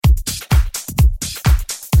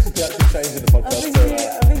the actual change in the podcast.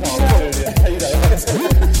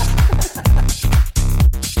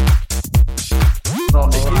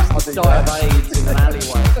 Die of AIDS in an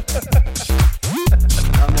alleyway.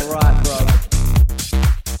 I'm alright, bro.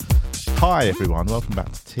 Hi everyone, welcome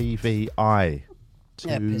back to TVI.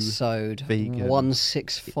 Episode vegan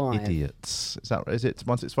 165. Idiots. Is it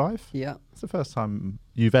 165? Yeah. It's the first time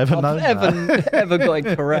you've ever known that. ever got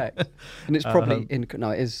it correct. And it's probably no,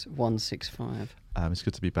 it is 165. It's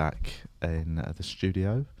good to be back in the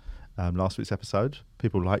studio. Last week's episode,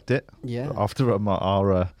 people liked it. Yeah. After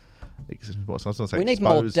our we need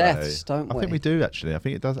more deaths, don't we? I think we do actually. I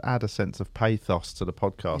think it does add a sense of pathos to the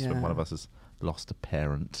podcast when Yeah. one of us has lost a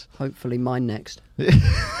parent. Hopefully mine next.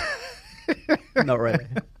 Not really.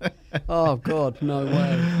 Oh God, no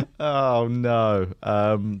way. Oh no.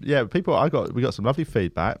 Yeah, we got some lovely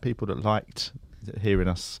feedback. People that liked hearing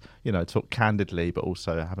us, talk candidly, but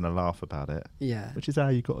also having a laugh about it. Yeah. Which is how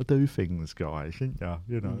you got to do things, guys, ain't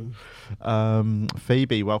you?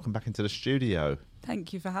 Phoebe, welcome back into the studio.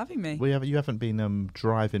 Thank you for having me. You haven't been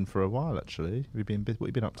driving for a while, actually. What have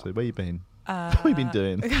you been up to? Where you been? What have you been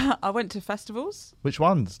doing? I went to festivals. Which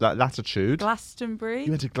ones? Latitude? Glastonbury.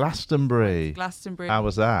 You went to Glastonbury. How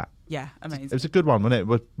was that? Yeah, amazing. It was a good one,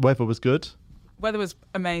 wasn't it? Weather was good. Weather was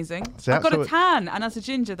amazing. See, I got a tan, and as a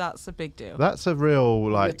ginger, that's a big deal. That's a real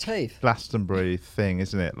Your teeth. Glastonbury thing,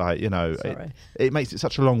 isn't it? Sorry. It makes it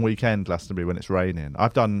such a long weekend, Glastonbury, when it's raining. I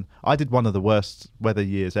did one of the worst weather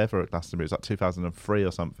years ever at Glastonbury. It was like 2003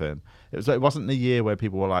 or something. It wasn't the year where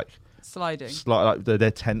people were like sliding, like their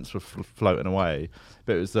tents were floating away,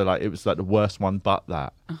 but it was the worst one but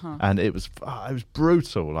that. And it was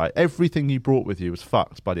brutal. Like everything you brought with you was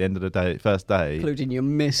fucked by the end of the day, first day, Including your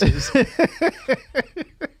missus. Come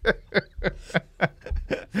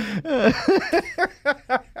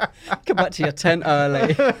back to your tent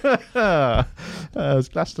early. It's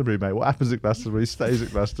Glastonbury, mate. What happens at Glastonbury stays at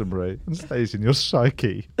Glastonbury and stays in your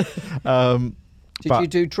psyche. Did you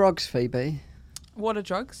do drugs, Phoebe? What are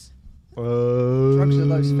drugs? Drugs are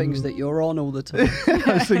those things that you're on all the time.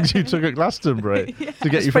 Those things you took at Glastonbury to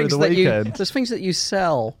get you through the weekend. Those things that you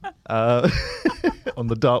sell. On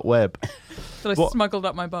the dark web. That I smuggled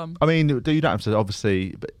up my bum. I mean, you don't have to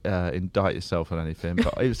obviously indict yourself on anything,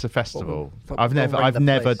 but it was a festival. I've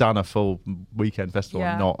never done a full weekend festival.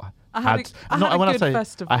 Yeah. I had a good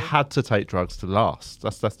festival. I had to take drugs to last.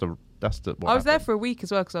 That's the. I was there for a week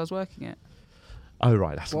as well because I was working it. Oh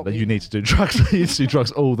right, you need to do drugs. You need to do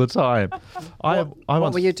drugs all the time.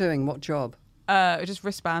 What were you doing? What job? Just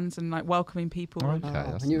wristbands and like welcoming people. Okay,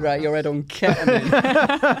 And you write your head on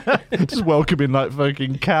ketamine. just welcoming like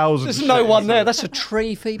fucking cows. There's no one there. That's a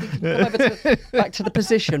tree, Phoebe. Can you come over back to the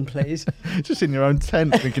position, please? Just in your own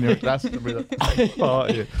tent, thinking you're at Glastonbury party.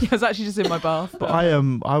 Yeah, I was actually just in my bath. But I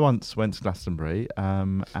once went to Glastonbury,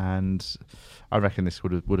 and I reckon this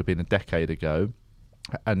would have been a decade ago.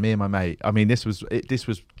 And me and my mate, I mean, this was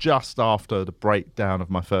just after the breakdown of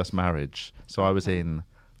my first marriage, so I was in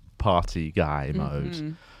party guy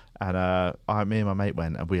mode, and me and my mate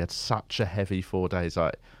went, and we had such a heavy 4 days.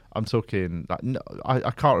 Like I'm talking, like I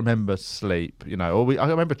can't remember sleep, I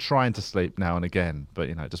remember trying to sleep now and again, but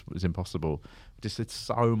it just was impossible. We just did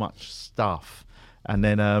so much stuff, and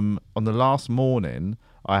then on the last morning,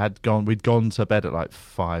 we'd gone to bed at like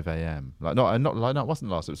 5 a.m. It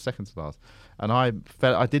wasn't last, it was second to last. And I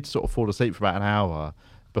did sort of fall asleep for about an hour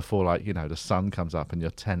before the sun comes up and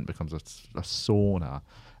your tent becomes a sauna.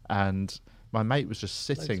 And my mate was just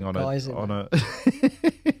sitting on a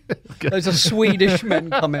Those are Swedish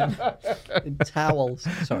men come in towels.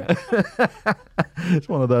 Sorry. It's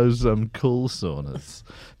one of those cool saunas.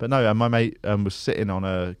 But no, my mate was sitting on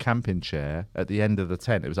a camping chair at the end of the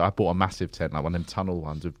tent. I bought a massive tent, like one of them tunnel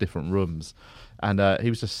ones with different rooms. And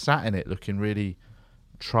he was just sat in it looking really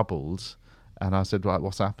troubled. And I said,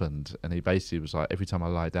 what's happened? And he basically was like, every time I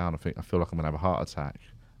lie down, I feel like I'm going to have a heart attack.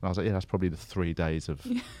 And I was like, yeah, that's probably the 3 days of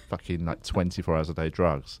fucking like 24 hours a day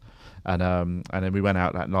drugs. And then we went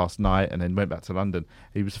out that last night and then went back to London.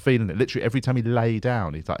 He was feeling it. Literally every time he lay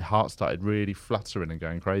down, his heart started really fluttering and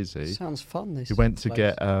going crazy. Sounds fun, this He went to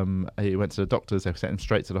place. he went to the doctors. They sent him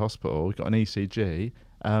straight to the hospital. He got an ECG.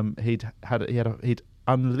 He'd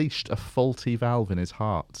unleashed a faulty valve in his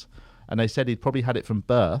heart. And they said he'd probably had it from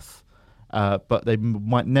birth. But they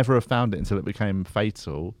might never have found it until it became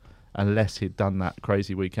fatal, unless he'd done that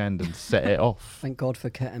crazy weekend and set it off. Thank God for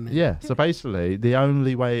ketamine. Yeah, so basically the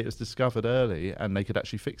only way it was discovered early and they could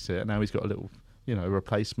actually fix it, and now he's got a little,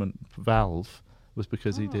 replacement valve, was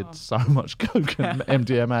because he did so much coke and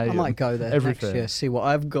MDMA. I might go there everything. next year, see what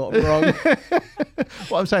I've got wrong.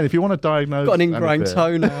 What I'm saying, if you want to diagnose... Got an ingrown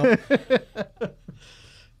toenail.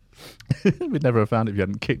 We'd never have found it if you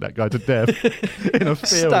hadn't kicked that guy to death in a field.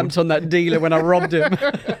 Stamped on that dealer when I robbed him.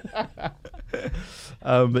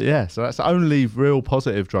 But yeah, so that's the only real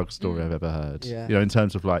positive drug story I've ever heard. Yeah. You know, in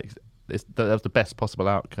terms of like, that was the best possible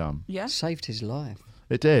outcome. Yeah. Saved his life.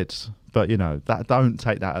 It did. But, you know, don't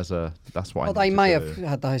take that as that's what I Well, they may have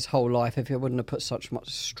had his whole life if it wouldn't have put such much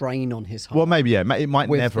strain on his heart. Well, maybe, yeah. It might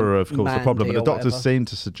With never have caused a problem. But the Mandy or doctors whatever. seem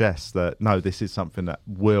to suggest that, no, this is something that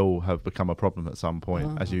will have become a problem at some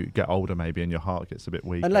point as you get older, maybe, and your heart gets a bit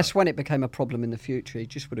weaker. Unless when it became a problem in the future, he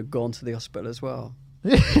just would have gone to the hospital as well.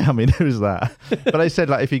 Yeah, I mean, there was that. But they said,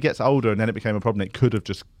 like, if he gets older and then it became a problem, it could have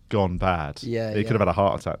just gone bad. Yeah, He could have had a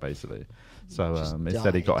heart attack, basically. So Just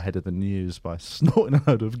instead, he died. got ahead of the news by snorting a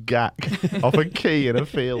load of gack off a key in a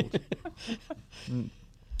field.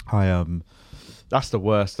 That's the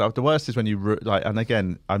worst. The worst is when you like, and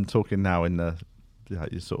again, I'm talking now in the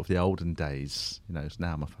sort of the olden days. You know, it's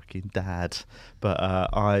now I'm a fucking dad. But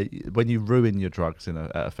when you ruin your drugs at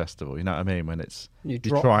a festival, you know what I mean? When you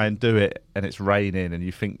try and do it and it's raining and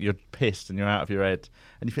you think you're pissed and you're out of your head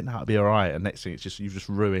and you think that'll be all right, and next thing it's just you've just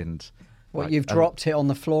ruined. What, like, you've dropped it on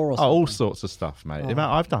the floor or something? all sorts of stuff, mate.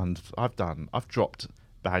 Oh. I've dropped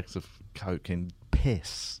bags of coke in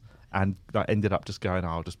piss, and I ended up just going,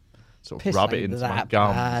 I'll just sort of Piss rub it ain't into my that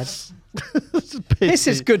gums. Piss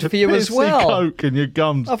is good for you as Pissy well. Coke in your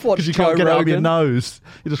gums I've watched because you can't Joe get it out of your Rogan. nose.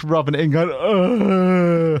 You're just rubbing it in,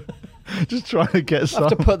 going, ugh. Just trying to get I some.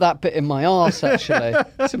 have to put that bit in my arse, actually.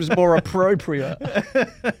 Seems more appropriate.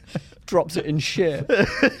 Dropped it in shit.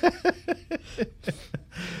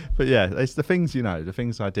 But yeah, it's the things, you know, the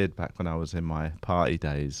things I did back when I was in my party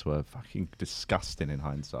days were fucking disgusting in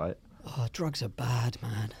hindsight. Oh, drugs are bad,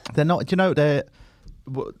 man. They're not, you know, they're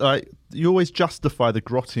like, you always justify the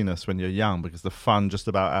grottiness when you're young because the fun just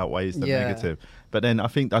about outweighs the negative. But then I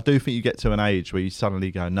do think you get to an age where you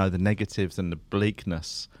suddenly go, no, the negatives and the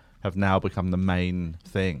bleakness have now become the main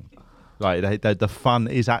thing. Like the fun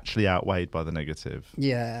is actually outweighed by the negative.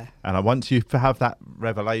 Yeah. And once you have that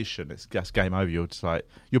revelation, it's just game over. You're just like,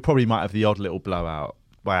 you probably might have the odd little blowout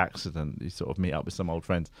by accident. You sort of meet up with some old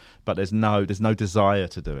friends, but there's no desire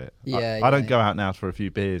to do it. I don't go out now for a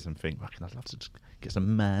few beers and think, fucking, I'd love to just get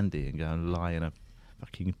some Mandy and go and lie in a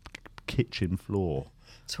fucking kitchen floor.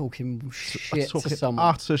 Talking shit Talking to someone.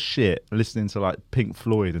 utter shit, listening to like Pink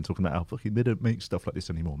Floyd and talking about how fucking they don't make stuff like this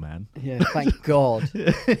anymore, man. Yeah, thank God.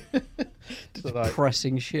 So, like,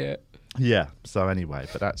 Depressing shit. yeah. So anyway,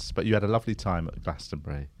 but you had a lovely time at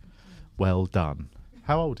Glastonbury. Well done.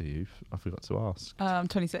 How old are you? I forgot to ask.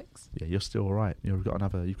 26. Yeah, you're still all right. You've got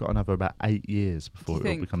another about 8 years before it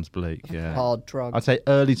all becomes bleak. Yeah. Hard drug. I'd say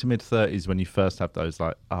early to mid 30s when you first have those,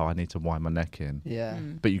 like, oh, I need to wind my neck in. Yeah.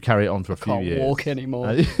 But you carry it on for a few Can't years. walk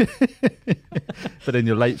anymore. But in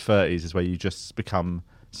your late 30s is where you just become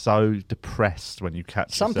so depressed when you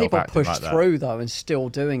catch Some yourself people acting push like that. through though and still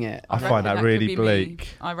doing it. I reckon find that could really be bleak. me.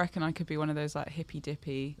 I reckon I could be one of those like hippy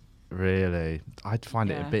dippy. Really? I'd find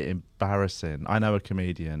it a Yeah. bit embarrassing. I know a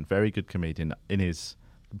comedian, very good comedian, in his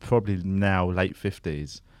probably now late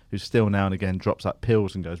 50s, who still now and again drops up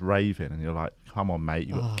pills and goes raving, and you're like, come on, mate,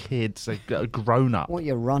 you've got kids, they're grown up. What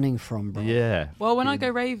you're running from, bro? Yeah. Well, when I go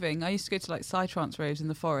raving, I used to go to like psytrance raves in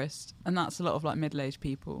the forest, and that's a lot of like middle-aged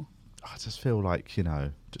people. I just feel like, you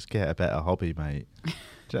know, just get a better hobby, mate. Do you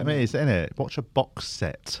know what I mean? It's in it. Watch a box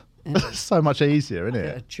set. Yeah. It's so much easier, isn't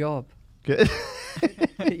Get a it? job. Get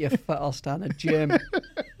Get your fat ass down a gym.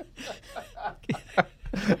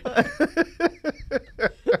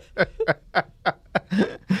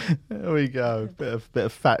 There we go. Bit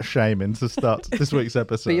of fat shaming to start this week's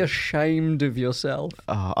episode. Be ashamed of yourself.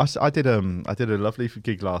 I did a lovely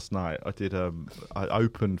gig last night. I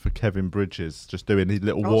opened for Kevin Bridges, just doing his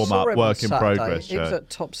little warm up, work in progress. It was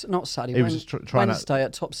show. at not Saturday. He was just trying out- Wednesday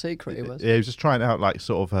at Top Secret. It was. Yeah, he was just trying out like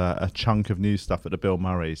sort of a chunk of new stuff at the Bill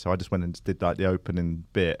Murray. So I just went and did like the opening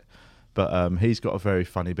bit. But he's got a very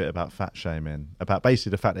funny bit about fat shaming, about basically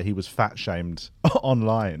the fact that he was fat shamed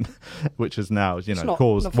online, which has now, you know,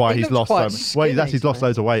 caused why he's lost so much. Well, he's actually lost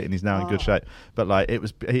loads of weight and he's now in good shape. But like it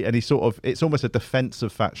was, and he sort of, it's almost a defense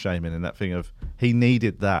of fat shaming and that thing of he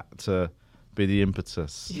needed that to be the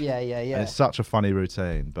impetus. Yeah. And it's such a funny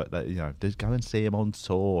routine. But you know, just go and see him on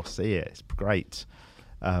tour, see it. It's great.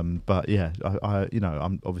 But yeah, I you know,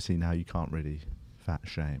 I'm obviously now you can't really fat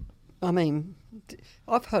shame. I mean,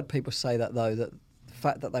 I've heard people say that though, that the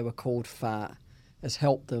fact that they were called fat has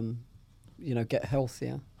helped them, you know, get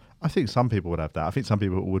healthier. I think some people would have that. I think some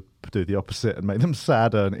people would do the opposite and make them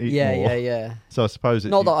sadder and eat more. Yeah. So I suppose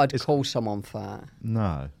Not that I'd call someone fat.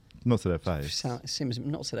 No, not to their face. It seems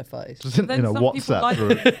not to their face. Just in Then a some people WhatsApp like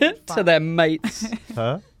group. To their mates.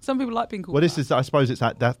 Huh? Some people like being called Well, this fat. is, I suppose, it's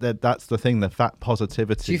that's the thing, the fat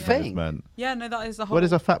positivity Do you think? movement. Yeah, no, that is the whole... Well,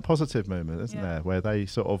 there's a fat positive movement, isn't Yeah. there, where they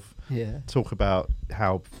sort of Yeah. talk about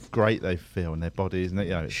how great they feel in their bodies, and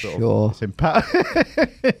it's sort Sure. of,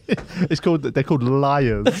 it's they're called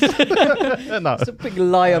liars. No. It's a big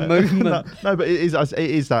liar movement. No, but it is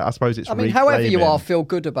that. I suppose it's. I mean, however you reclaiming- are, feel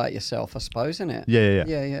good about yourself, I suppose, isn't it? Yeah.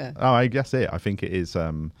 Yeah. Oh, I guess it. I think it is.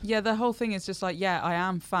 Yeah, the whole thing is just like, yeah, I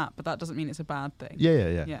am fat, but that doesn't mean it's a bad thing. Yeah.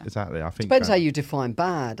 Yeah. Exactly. I think Depends how you define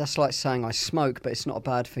bad. That's like saying I smoke, but it's not a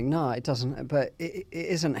bad thing. No, it doesn't. But it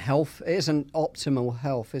isn't health. It isn't optimal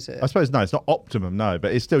health, is it? I suppose no, it's not optimum. No,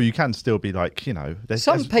 but it's still. You can still be like, there's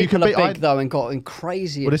Some you people can are be- big though and got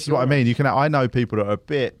crazy. Well, this is what I endurance. mean. You can. I know people that are a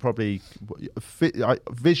bit probably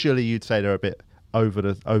visually, you'd say they're a bit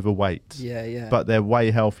overweight. Yeah. But they're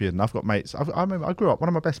way healthier. And I've got mates. I remember I grew up. One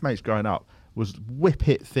of my best mates growing up was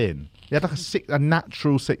whippet thin. He had like a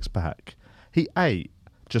natural six pack. He ate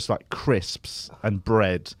just like crisps and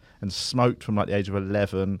bread and smoked from like the age of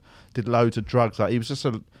 11. Did loads of drugs. Like he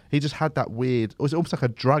just had that weird. It was almost like a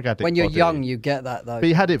drug addict. When you're body. young, you get that though. But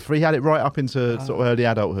he had it right up into sort of early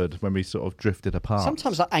adulthood when we sort of drifted apart.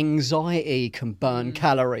 Sometimes like anxiety can burn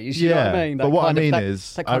calories. You know what I mean? But That what I kind of- mean that-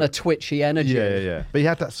 is, that kind of twitchy energy. Yeah. But he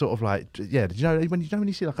had that sort of like, did you know when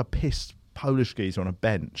you see like a pissed Polish geezer on a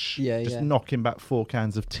bench, just knocking back 4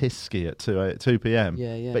 cans of Tysky at 2 p.m.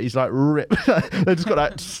 Yeah. But he's like ripped. They've just got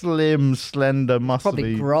that slim, slender,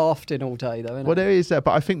 Probably muscly. grafting all day though. Isn't Well, it? there is that,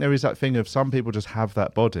 but I think there is that thing of some people just have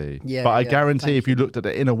that body. Yeah, but I yeah, guarantee thank if you looked at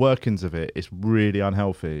the inner workings of it, it's really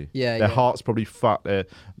unhealthy. Yeah, their yeah. heart's probably fucked, the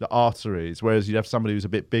arteries. Whereas you have somebody who's a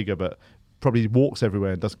bit bigger, but probably walks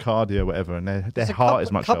everywhere and does cardio, or whatever, and their There's a heart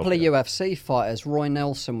is much couple healthier. of UFC fighters. Roy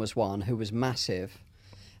Nelson was one who was massive,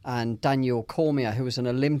 and Daniel Cormier, who was an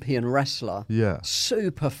Olympian wrestler. Yeah.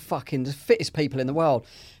 Super fucking the fittest people in the world,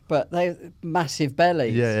 but they massive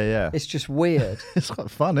bellies. Yeah. It's just weird. It's quite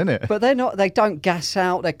fun, isn't it? But they're not. They don't gas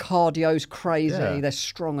out. Their cardio's crazy. Yeah. They're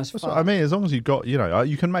strong as That's fuck. what I mean. As long as you've got,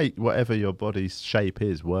 you can make whatever your body's shape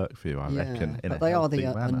is work for you, I reckon. In but a they are the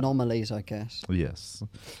healthy manner. anomalies, I guess. Yes.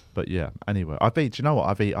 But yeah, anyway, do you know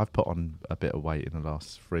what? I've put on a bit of weight in the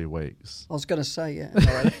last 3 weeks. I was going to say, yeah.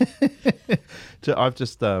 I've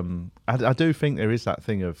just, I do think there is that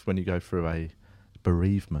thing of when you go through a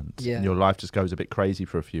bereavement and your life just goes a bit crazy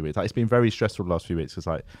for a few weeks. Like, it's been very stressful the last few weeks because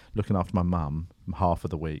like looking after my mum half of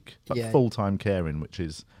the week, like full-time caring, which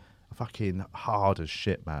is fucking hard as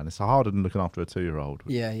shit, man. It's harder than looking after a 2-year-old,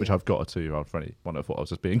 which I've got a 2-year-old. For anyone who thought I was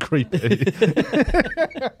just being creepy.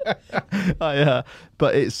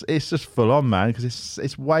 But it's just full on, man, because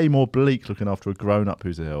it's way more bleak looking after a grown-up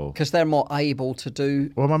who's ill. Because they're more able to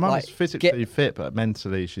do. Well, my mum's like, physically fit, but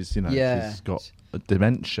mentally she's she's got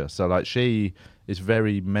dementia, so like she is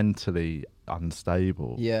very mentally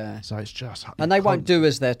unstable. Yeah. So it's just, and they won't do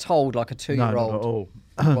as they're told, like a 2-year-old. No, not at all.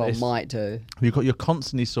 Well, might do. You're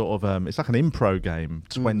constantly sort of it's like an impro game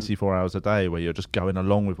 24 hours a day where you're just going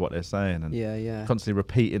along with what they're saying and constantly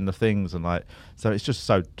repeating the things, and like, so it's just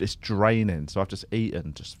it's draining. So I've just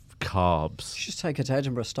eaten just carbs. You should take her to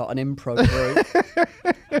Edinburgh, start an improv group.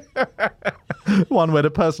 One where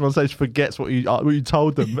the person on stage forgets what you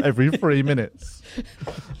told them every 3 minutes.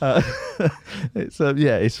 It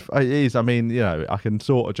is. I mean, I can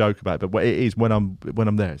sort of joke about it, but it is when I'm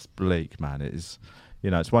there, it's bleak, man. It is,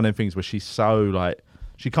 it's one of the things where she's so like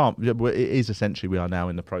she can't. It is essentially we are now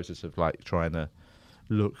in the process of like trying to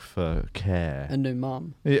look for care. A new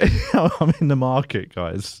mum. Yeah, I'm in the market,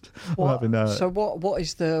 guys. So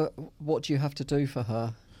what do you have to do for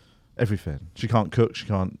her? Everything. She can't cook. She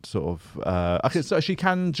can't sort of. So she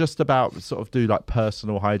can just about sort of do like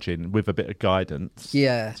personal hygiene with a bit of guidance.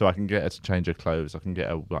 Yeah. So I can get her to change her clothes. I can get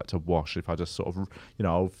her like to wash. If I just sort of,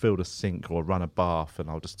 I'll fill the sink or run a bath, and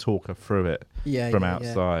I'll just talk her through it from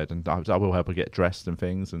outside, and I will help her get dressed and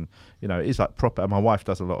things. And it's like proper. And my wife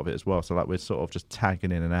does a lot of it as well. So like we're sort of just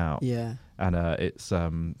tagging in and out. Yeah. And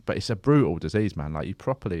but it's a brutal disease, man. Like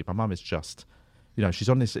my mum is just. She's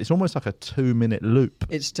on this. It's almost like a 2-minute loop.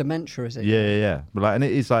 It's dementia, is it? Yeah. But like, and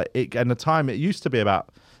it is like, and the time it used to be about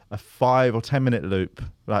a 5 or 10 minute loop,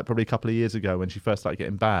 like probably a couple of years ago when she first started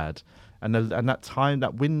getting bad, and that time,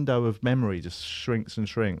 that window of memory just shrinks and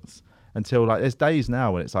shrinks until like there's days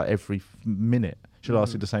now when it's like every minute she'll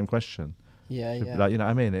ask you the same question. Yeah. She'll be like, what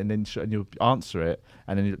I mean, and then and you'll answer it,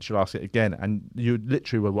 and then she'll ask it again, and you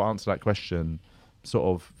literally will answer that question sort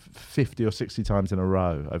of 50 or 60 times in a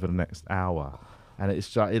row over the next hour. And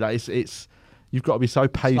it's just, it's you've got to be so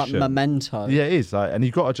patient. It's like Memento. Yeah, it is. Like, and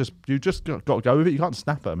you just got to go with it. You can't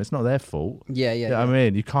snap them. It's not their fault. Yeah. You know what I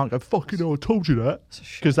mean? You can't go, fucking hell, I told you that.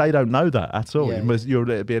 Because they don't know that at all. Yeah. It'll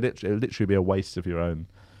literally be a waste of your own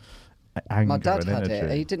anger My dad and had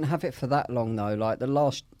energy. it. He didn't have it for that long though. Like the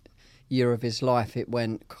last year of his life, it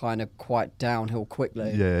went kind of quite downhill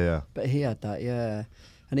quickly. Yeah. But he had that, yeah.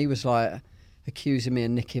 And he was like accusing me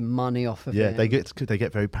of nicking money off of him. They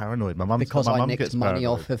get very paranoid. My mum nicked gets money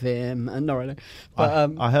paranoid. off of him. And not really.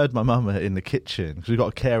 But I heard my mum in the kitchen because we've got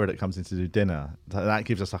a carer that comes in to do dinner. That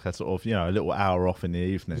gives us like a sort of a little hour off in the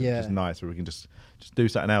evening, Yeah. which is nice, where we can just do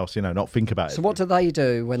something else, not think about it. so what do they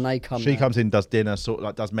do when they come? She then? comes in, does dinner, sort of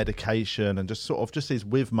like does medication, and just is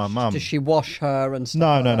with my mum. Does she wash her and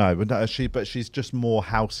stuff? No. But she's just more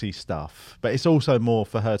housey stuff. But it's also more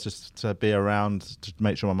for her to be around to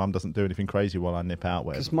make sure my mum doesn't do anything crazy while I nip out.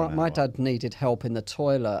 Because my dad needed help in the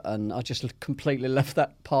toilet, and I just completely left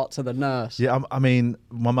that part to the nurse. Yeah, I mean,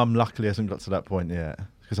 my mum luckily hasn't got to that point yet.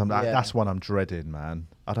 Because Yeah. that's one I'm dreading, man.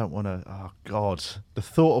 I don't want to. Oh God, the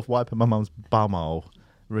thought of wiping my mum's bumhole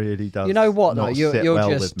really does. You know what though? not You'll sit well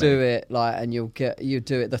just with me. do it, like, and you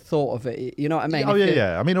do it. The thought of it, you know what I mean? Oh If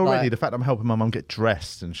yeah. I mean, already like- the fact I'm helping my mum get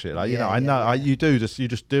dressed and shit, like Yeah, I know yeah. you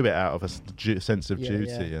just do it out of a sense of duty.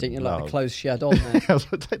 Yeah. And Didn't you like love. the clothes she had on there? I was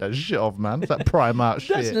like, take that shit off, man. That Primark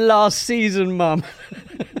That's shit. last season, Mum.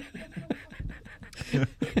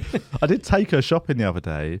 I did take her shopping the other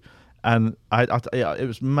day, and it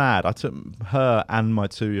was mad. I took her and my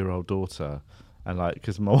 2-year-old daughter, and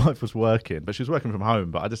because my wife was working, but she was working from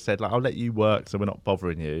home. But I just said I'll let you work, so we're not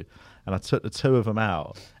bothering you. And I took the two of them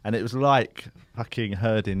out, and it was like fucking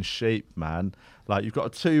herding sheep, man. Like you've got a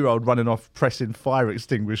 2-year-old running off pressing fire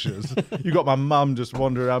extinguishers. You've got my mum just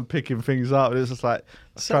wandering around picking things up. And it was just like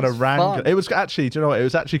kind of Sounds wrangle. fun. It was actually, do you know what? It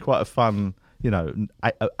was actually quite a fun.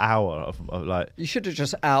 Hour of like. You should have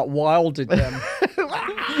just outwilded them.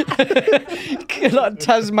 Like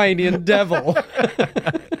Tasmanian devil.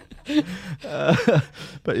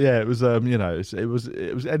 But yeah, it was it was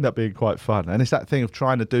ended up being quite fun, and it's that thing of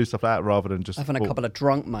trying to do stuff like that rather than just Having a couple of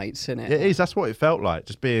drunk mates in it. It is. That's what it felt like.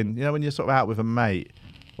 Just being, when you're sort of out with a mate,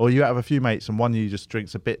 or you have a few mates, and one of you just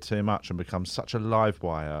drinks a bit too much and becomes such a live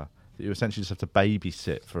wire that you essentially just have to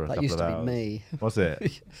babysit for a That couple used of to hours. be me. Was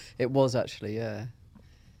it? It was actually, yeah.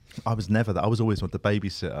 I was never that. I was always with the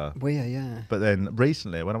babysitter. Weird, yeah. But then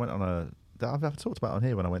recently, when I went on I've talked about it on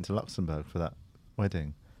here when I went to Luxembourg for that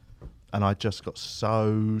wedding, and I just got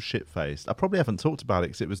so shit faced. I probably haven't talked about it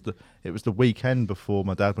because it was the weekend before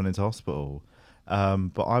my dad went into hospital.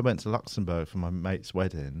 But I went to Luxembourg for my mate's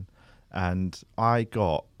wedding, and I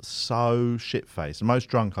got so shit faced. The most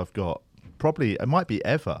drunk I've got probably it might be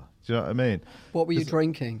ever. Do you know what I mean? What were you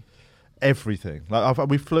drinking? Everything.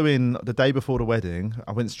 We flew in the day before the wedding.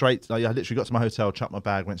 I went straight. I literally got to my hotel, chucked my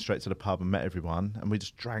bag, went straight to the pub, and met everyone. And we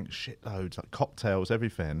just drank shitloads, like cocktails,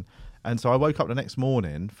 everything. And so I woke up the next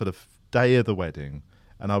morning for the day of the wedding,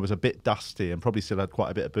 and I was a bit dusty and probably still had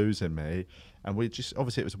quite a bit of booze in me. And we just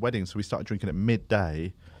obviously it was a wedding, so we started drinking at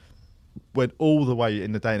midday. Went all the way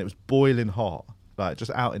in the day, and it was boiling hot, like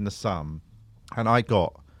just out in the sun. And I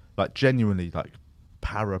got genuinely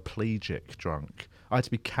paraplegic drunk. I had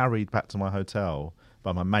to be carried back to my hotel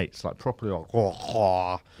by my mates, properly I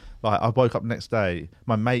woke up the next day.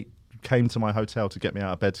 My mate came to my hotel to get me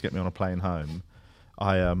out of bed to get me on a plane home.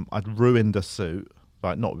 I'd ruined a suit.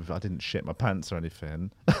 I didn't shit my pants or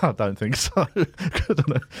anything. I don't think so. I don't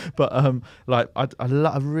know. But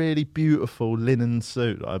a really beautiful linen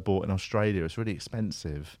suit that I bought in Australia. It's really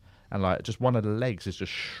expensive. And just one of the legs is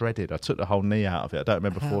just shredded. I took the whole knee out of it. I don't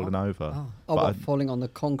remember falling over. Falling on the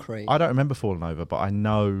concrete. I don't remember falling over, but I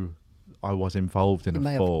know I was involved in You a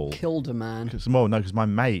may fall. have killed a man. Because my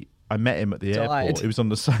mate, I met him at the Died. airport. He was on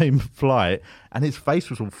the same flight, and his face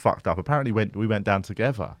was all fucked up. Apparently, we went down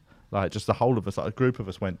together. Just the whole of us, a group of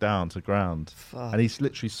us went down to ground. Fuck. And he's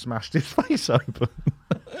literally smashed his face open.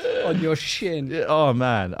 On your shin. Yeah, oh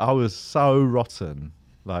man, I was so rotten.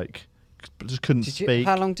 Just couldn't speak.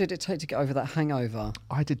 How long did it take to get over that hangover?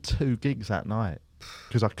 I did 2 gigs that night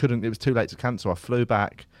because I couldn't. It was too late to cancel. I flew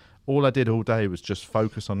back. All I did all day was just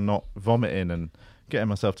focus on not vomiting and getting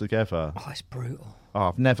myself together. Oh, it's brutal.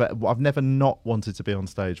 Oh, I've never not wanted to be on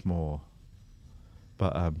stage more.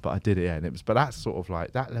 But I did it, yeah, and it was. But that's sort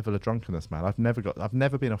of that level of drunkenness, man. I've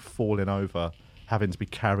never been a falling over, having to be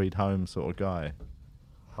carried home sort of guy.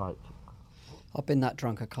 I've been that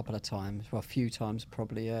drunk a couple of times. Well, a few times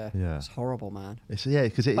probably, yeah. Yeah. It's horrible, man. Because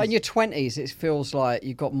it But in is. your 20s, it feels like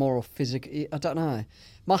you've got more physical... I don't know.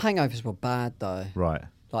 My hangovers were bad, though. Right.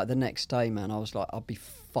 The next day, man, I was like, I'd be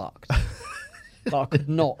fucked. I could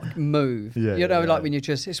not move. Yeah, you know, yeah. when you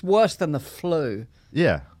just... It's worse than the flu.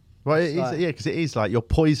 Yeah. Well, it is, like- yeah, because it is you're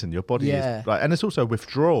poisoned. Your body Yeah. is and it's also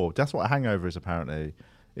withdrawal. That's what a hangover is apparently.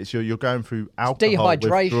 It's you're going through alcohol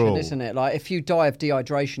Dehydration, withdrawal. isn't it? If you die of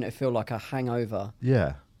dehydration, it feel like a hangover.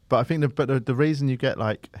 Yeah, But I think the reason you get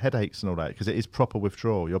like headaches and all that because it is proper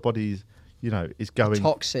withdrawal. Your body's is going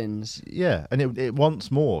Toxins. Yeah, and it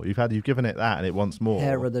wants more. You've given it that, and it wants more.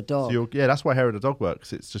 Hair of the dog. So that's why hair of the dog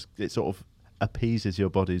works. It sort of appeases your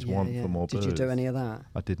body's want for more booze. Did you do any of that?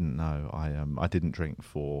 I didn't know. I didn't drink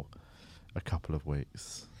for a couple of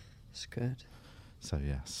weeks. That's good. So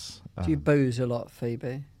yes. Do you booze a lot,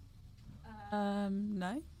 Phoebe?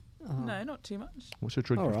 No. Oh. No, not too much. What's your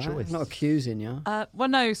drink All of right. choice? I'm not accusing you. Well,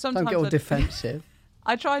 no. Sometimes Don't get all defensive.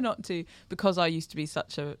 I try not to because I used to be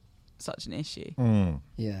such an issue.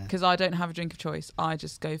 Yeah. Because I don't have a drink of choice. I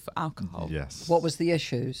just go for alcohol. Yes. What was the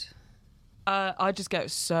issues? I just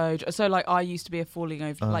get so like I used to be a falling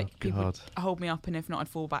over. Like people would God. hold me up, and if not, I'd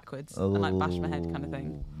fall backwards and like bash my head, kind of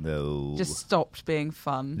thing. No. Just stopped being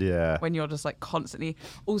fun. Yeah. When you're just like constantly.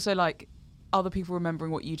 Also, like other people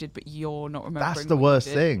remembering what you did, but you're not remembering. That's the what worst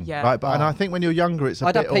you did. thing. Yeah. Right, and I think when you're younger, it's a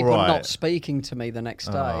I'd bit have people all right. not speaking to me the next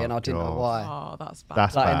day, and I didn't know God. why. Oh, that's bad.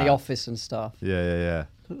 That's Like in bad. the office and stuff. Yeah.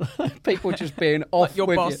 People just being off your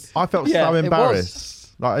with boss. you. I felt Yeah, so it was. embarrassed.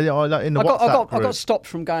 Like in the I WhatsApp got group. stopped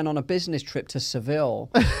from going on a business trip to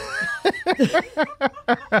Seville.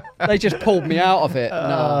 They just pulled me out of it.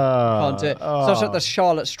 No, can't do it. So I was at the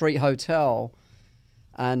Charlotte Street Hotel,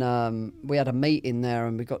 and we had a meeting there,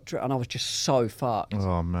 and we got and I was just so fucked.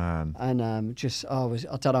 Oh man, And I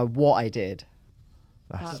don't know what I did.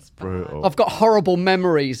 that's bad. brutal. I've got horrible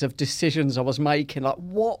memories of decisions I was making. Like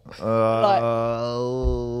what?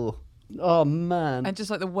 Oh man. And just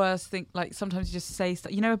like the worst thing, like sometimes you just say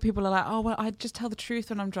stuff. You know, when people are like, "Oh well, I just tell the truth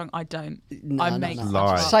when I'm drunk." I don't. No, I no, make no. such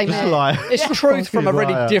Lie. a Same Just here. lie. It's truth from a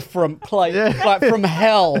really Liar. different place, like from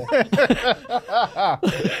hell.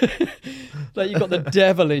 Like you got the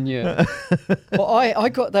devil in you. But I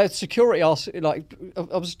got the security asked, like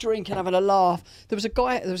I was drinking, having a laugh. There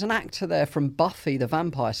was an actor there from Buffy the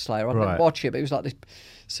Vampire Slayer. I didn't Right. watch it, but he was like this.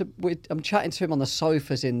 So I'm chatting to him on the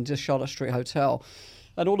sofas in the Charlotte Street Hotel.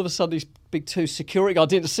 And all of a sudden, these big two security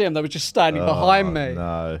guards, I didn't see them. They were just standing behind me.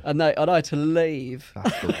 No. And I had to leave.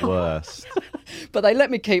 That's the worst. But they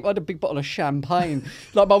let me keep. I had a big bottle of champagne.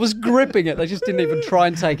 Like I was gripping it. They just didn't even try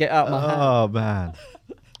and take it out of my hand. Oh man,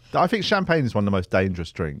 I think champagne is one of the most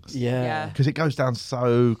dangerous drinks. Yeah. Because it goes down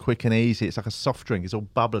so quick and easy. It's like a soft drink. It's all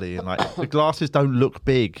bubbly and like the glasses don't look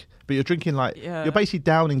big, but you're drinking you're basically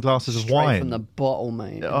downing glasses of Straight wine. from the bottle,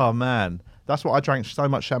 mate. Oh man, that's what I drank so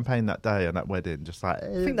much champagne that day on that wedding. Just like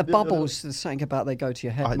I think the bubbles, there's something about they go to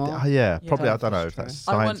your head, Mark. yeah, probably. Yeah. I don't know if that's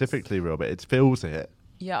I once- scientifically real, but it feels it.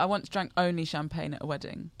 Yeah, I once drank only champagne at a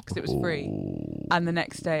wedding because it was free. And the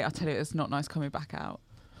next day, I tell you, it's not nice coming back out.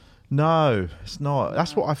 No, it's not.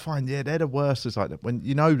 That's what I find. Yeah, they're the worst. Is like when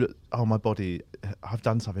you know that, oh, my body, I've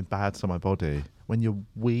done something bad to my body. When your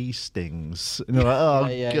wee stings, and you're like, oh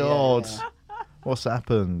Yeah, God, yeah. what's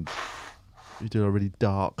happened? You do a really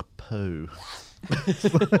dark poo.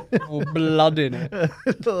 All blood in it.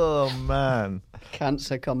 Oh man.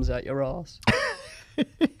 Cancer comes out your ass.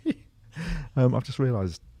 I've just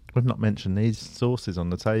realised we've not mentioned these sauces on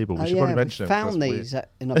the table. We should probably mention them. 'cause found that's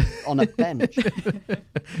these on a bench.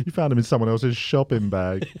 You found them in someone else's shopping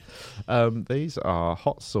bag. These are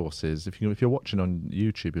hot sauces. If you're watching on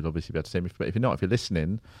YouTube, you'll obviously be able to see them. But if you're not, if you're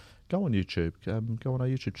listening, go on YouTube. Go on our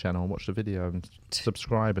YouTube channel and watch the video and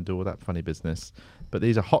subscribe and do all that funny business. But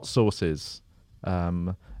these are hot sauces.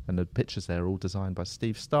 And the pictures there are all designed by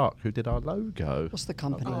Steve Stark, who did our logo. What's the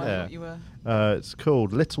company Oh, name? I Yeah. thought you were. It's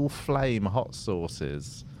called Little Flame Hot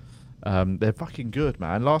Sauces. They're fucking good,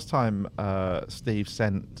 man. Last time Steve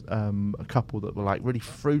sent a couple that were like really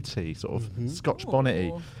fruity, sort of Scotch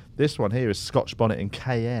bonnety. Ooh. This one here is Scotch bonnet and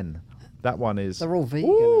cayenne. That one is They're all vegan,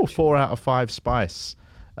 Ooh, actually. 4 out of 5 spice.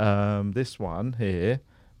 This one here,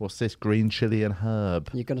 what's this? Green chili and herb.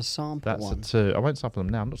 You're going to sample That's one. a 2. I won't sample them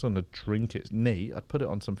now. I'm not going to drink it. It's neat. I'd put it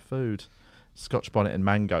on some food. Scotch bonnet and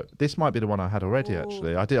mango. This might be the one I had already.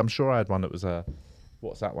 Actually, I'm sure I had one that was a.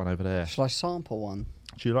 What's that one over there? Shall I sample one?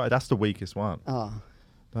 Do you like? That's the weakest one. Oh,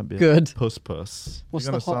 Don't be Good. a puss. What's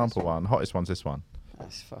You're going the to hottest sample one. Hottest one's this one.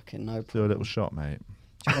 that's fucking no Do a problem. little shot, mate.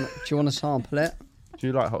 Do you want to sample it? Do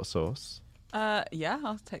you like hot sauce? Yeah,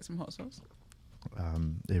 I'll take some hot sauce.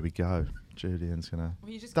 Here we go. Julian's gonna.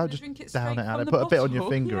 Well, you just Don't gonna just drink it down straight it out. from the Put a bit on your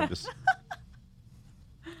bottle? finger Yeah. and just.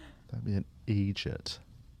 Don't be an idiot.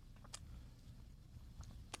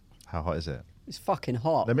 How hot is it? It's fucking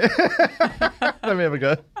hot. Let me let me have a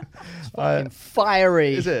go. Fucking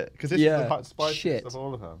fiery. Is it? Because this Yeah. is the hot spiciest Shit. of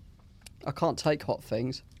all of them. I can't take hot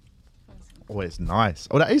things. Oh, it's nice.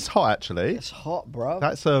 Oh, that is hot actually. It's hot, bro.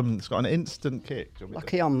 That's it's got an instant kick. Do you want me to-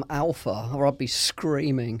 Lucky I'm alpha, or I'd be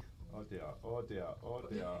screaming. Oh dear! Oh dear! Oh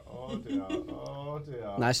dear! Oh dear! Oh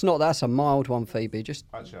dear! No, it's not. That's a mild one, Phoebe. Just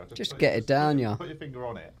Actually, I'll just put- get it down, put, yeah. Put your finger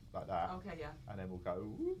on it. like that, Okay, yeah. and then we'll go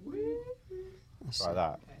That's like it. that.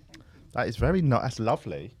 Okay, thank you. That is very nice. That's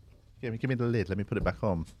lovely. Give me the lid. Let me put it back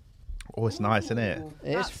on. Oh, it's nice, isn't it? Ooh, It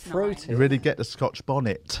is that's fruity. You really get the Scotch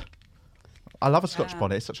bonnet. I love a Scotch Yeah.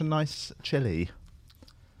 bonnet. It's such a nice chili.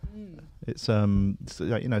 It's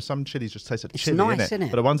like, you know, some chilies just taste like It's chili, nice, innit?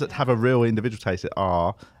 innit? But the ones that have a real individual taste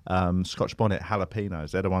are Scotch bonnet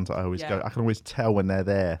jalapenos. They're the ones that I always Yeah. go. I can always tell when they're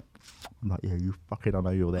there. I'm like, yeah, you fucking, I know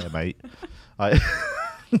you're there, mate. I,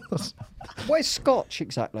 What is Scotch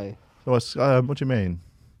exactly? what do you mean?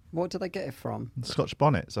 What do they get it from? Scotch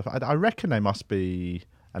bonnets. I reckon they must be,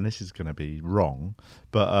 and this is going to be wrong,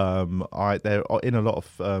 but they're in a lot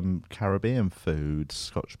of Caribbean food.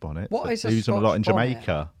 Scotch bonnets. What They is a use them a lot in Scotch bonnet?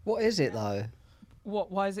 Jamaica. What is it though?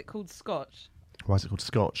 Why is it called Scotch? Why is it called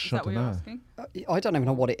Scotch? Is I that what don't you're know. asking? I don't even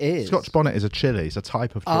know what it is. Scotch bonnet is a chili. It's a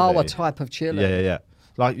type of chili. Oh, a type of chili. Yeah.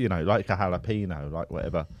 Like, you know, like a jalapeno, like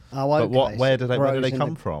whatever. Oh, okay. But where do they Grows in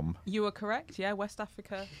come the- from? You were correct, yeah. West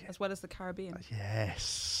Africa as well as the Caribbean.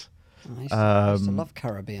 Yes. I used to Um, love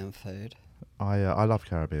Caribbean food. I love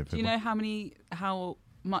Caribbean food. Do you know how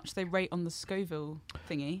much they rate on the Scoville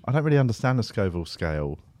thingy? I don't really understand the Scoville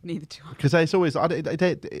scale. Neither do I. Because it's always. I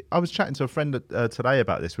was chatting to a friend today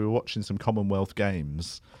about this. We were watching some Commonwealth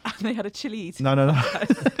Games. And they had a chili eating. No.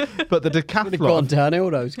 But the Would have gone decathlon.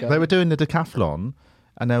 downhill those guys. They were doing the decathlon,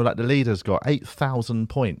 and they were like, the leader's got 8,000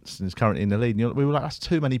 points and is currently in the lead. And we were like, that's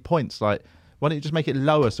too many points. Like, why don't you just make it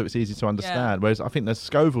lower so it's easy to understand? Whereas I think the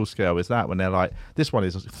Scoville scale is that when they're like, this one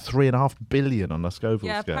is 3.5 billion on the Scoville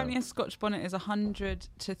Yeah, scale. apparently a Scotch bonnet is 100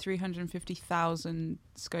 to 350,000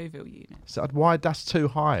 Scoville units. So why that's too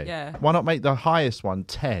high? Yeah. Why not make the highest one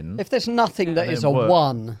 10? If there's nothing that And is then a work.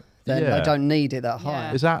 1, then Yeah. they don't need it that high.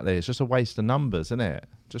 Yeah. Exactly. It's just a waste of numbers, isn't it?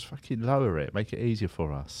 Just fucking lower it. Make it easier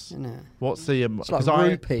for us. Isn't it? What's the? It's like 'cause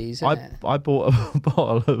rupees, isn't it? I bought a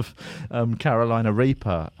bottle of Carolina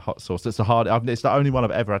Reaper hot sauce. It's it's the only one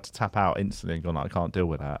I've ever had to tap out instantly and gone, I can't deal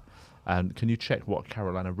with that. And can you check what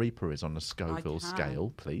Carolina Reaper is on the Scoville can.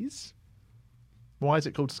 scale, please? Why is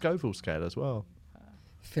it called Scoville scale as well?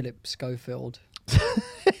 Philip Schofield.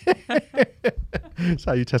 It's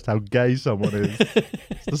how you test how gay someone is.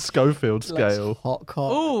 It's the Schofield scale. Hot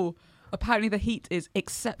cock. Oh, apparently the heat is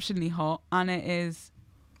exceptionally hot, and it is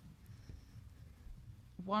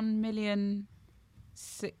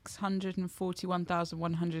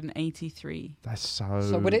 1,641,183. That's so.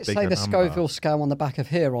 So would it big say a the number. Scoville scale on the back of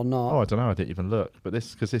here or not? Oh, I don't know. I didn't even look. But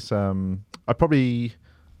because this I probably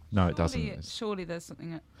no, it doesn't. It's- Surely there's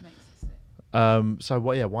something that makes it sit. So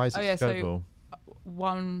what? Yeah, why is it Oh, yeah, so- Scoville?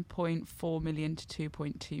 1.4 million to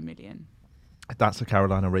 2.2 million. That's a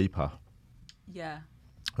Carolina Reaper. Yeah.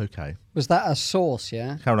 Okay, Was that a sauce,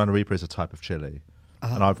 yeah? Carolina Reaper is a type of chili,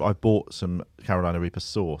 and I bought some Carolina Reaper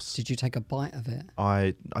sauce. Did you take a bite of it?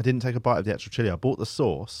 I didn't take a bite of the actual chili. I bought the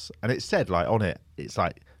sauce, and it said like on it, it's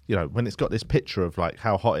like, you know, when it's got this picture of like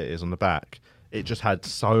how hot it is on the back, it just had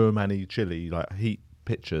so many chili like heat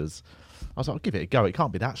pictures. I was like, I'll give it a go. It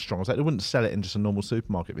can't be that strong. I was like, they wouldn't sell it in just a normal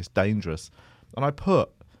supermarket if it's dangerous. And I put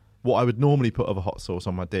what I would normally put of a hot sauce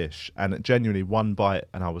on my dish, and genuinely one bite,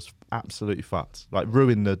 and I was absolutely fucked. Like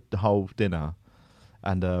ruined the whole dinner,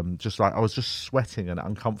 and just like I was just sweating and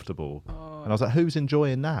uncomfortable. Oh. And I was like, who's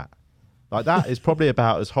enjoying that? Like that is probably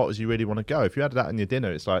about as hot as you really want to go. If you had that in your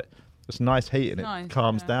dinner, it's like it's nice heat and it Nice,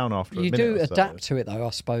 calms yeah. down after a You minute do or so. adapt to it though,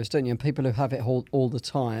 I suppose, don't you? And people who have it all the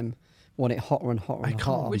time want it hotter and hotter and can't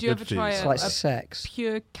hotter. be Would you good ever for you. try It's a, like a sex.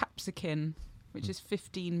 pure capsicum, which is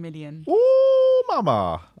 15 million? Ooh,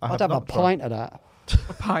 mama! I'd have a not tried- pint of that.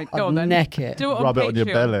 A pint. Go I'd on then. neck it. Do it on Rub it on your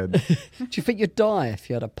Patreon. belly. Do you think you'd die if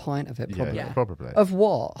you had a pint of it? Probably. Yeah, probably. Of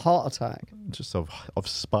what? Heart attack? Just of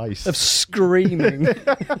spice. Of screaming.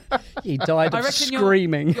 He died I of reckon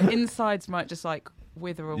screaming. Your insides might just like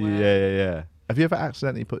wither away. Yeah. Have you ever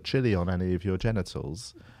accidentally put chili on any of your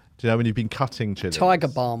genitals? Do you know when you've been cutting chili? Tiger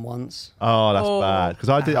balm once. Oh, that's Oh, bad. Because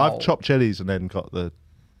I've ow. chopped chilies and then got the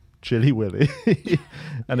chili willy, and it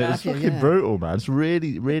Yeah. was Yeah, fucking yeah. brutal, man. It's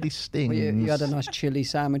really, really stings. Well, you had a nice chili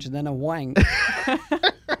sandwich and then a wank.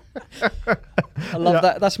 I love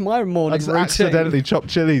that. That's my morning I just routine. accidentally chopped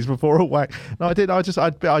chilies before a whack. No, I did. I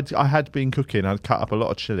had been cooking. I'd cut up a lot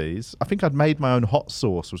of chilies. I think I'd made my own hot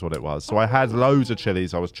sauce, was what it was. So I had loads of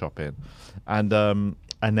chilies I was chopping, and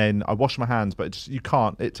then I washed my hands, but you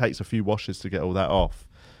can't. It takes a few washes to get all that off,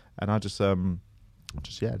 and I just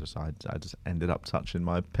ended up touching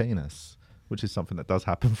my penis, which is something that does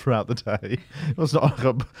happen throughout the day. It was not like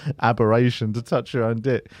an aberration to touch your own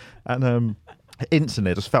dick, and instantly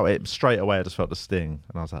I just felt it straight away. I just felt the sting,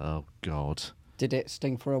 and I was like, oh god. Did it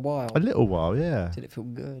sting for a while? A little while, yeah. Did it feel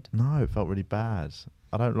good? No, it felt really bad.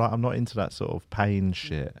 I'm not into that sort of pain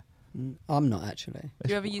shit. I'm not actually. Do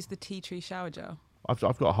you ever use the tea tree shower gel? I've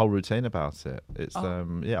got a whole routine about it. It's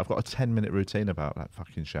Oh. I've got a 10-minute routine about that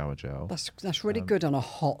fucking shower gel. That's really good on a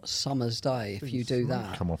hot summer's day if you do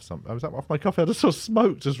that. Come off some. Was that off my coffee? I just saw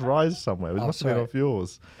smoke just rise somewhere. It Oh, must have been sorry. off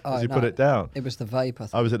yours Oh, as you no. put it down. It was the vape. I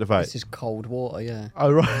think. I was at the vape. This is cold water. Yeah.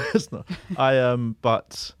 Oh right, it's not.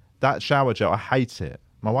 But that shower gel, I hate it.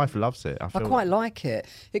 My wife loves it. I feel, quite like it.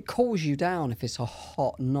 It cools you down if it's a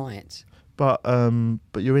hot night. But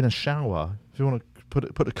you're in a shower. If you want to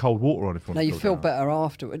put the cold water on, if you want No, to you cool feel down. better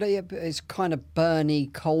afterward. Yeah, but it's kind of burny,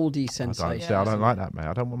 coldy I don't, sensation. see, I don't isn't like it? that, mate.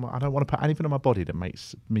 I don't want to put anything on my body that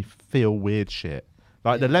makes me feel weird shit.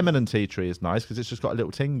 Like the lemon and tea tree is nice because it's just got a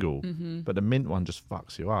little tingle, but the mint one just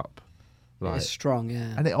fucks you up. Like, It's strong,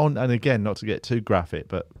 yeah. and again, not to get too graphic,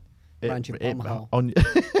 but Around your bum hole. on.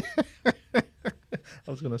 I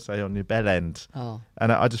was going to say on your bell end, Oh,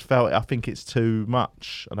 and I just felt. I think it's too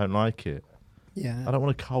much. I don't like it. yeah. I don't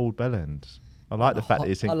want a cold bell end. I like the fact that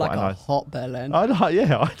it's in I like quite a a nice. hot bell end. I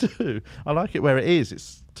do. I like it where it is.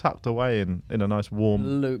 It's tucked away in a nice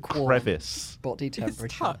warm Lukewarm. crevice. Body It's temperature.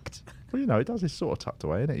 tucked. Well, you know, it does. It's sort of tucked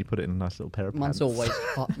away, isn't it? You put it in a nice little pair of Mine's pants. always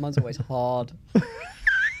hot. Mine's always hard.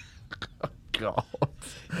 God.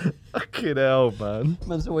 Fucking hell, man.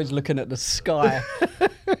 Mine's always looking at the sky.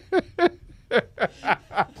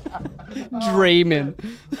 Dreaming.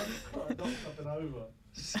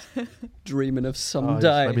 Dreaming of Oh, just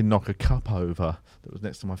someday. maybe knock a cup over that was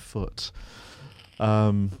next to my foot.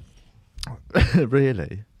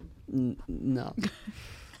 Really? No.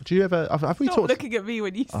 Do you ever? Have we Stop talked? looking at me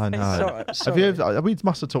when you say I know. Sorry, Have you ever? We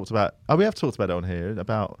must have talked about. We have talked about it on here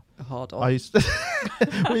about. Hard I on. used to,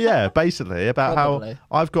 well, yeah, basically about Probably. how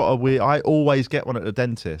I've got a weird. I always get one at the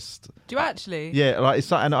dentist. Do you actually? Yeah, like it's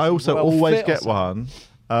like, and I also Well always fit or get something. one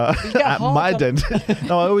You get at hard my on- dentist.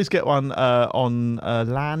 No, I always get one on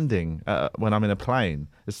landing when I'm in a plane.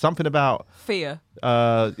 There's something about Fear.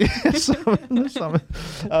 something,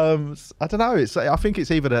 I don't know. It's I think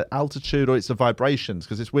it's either the altitude or it's the vibrations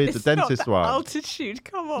because it's weird. It's the not dentist the one. altitude.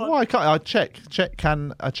 Come on. Why can't I check?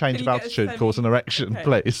 Can a change Can of you get a altitude cause an semi- erection,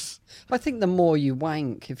 Okay. please? I think the more you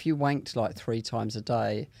wank, if you wanked like 3 times a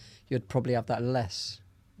day, you'd probably have that less.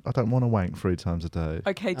 I don't want to wank 3 times a day.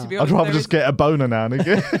 Okay, to be I'd honest, rather just get a boner now and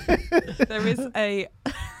again. there is a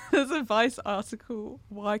there's a Vice article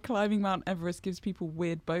why climbing Mount Everest gives people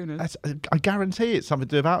weird boners. I guarantee it's something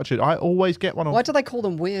to do with altitude. I always get one on. Why do they call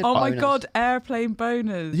them weird Oh my boners? god, airplane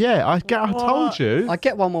boners. Yeah, I told What? you. I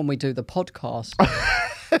get one when we do the podcast.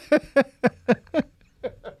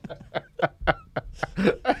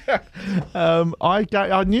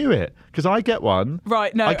 I knew it because I get one.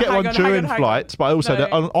 Right, no, I get hang one on, during hang on. flights, but I also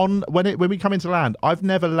No. when we come into land, I've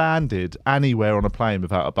never landed anywhere on a plane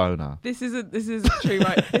without a boner. This isn't true,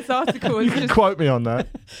 right? This article is You can just quote me on that.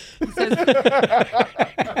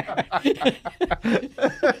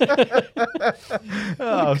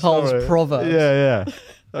 Oh, Cole's sorry. Proverbs. Yeah.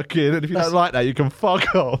 Okay, and if you don't like that, you can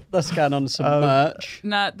fuck off. Let's go on some merch.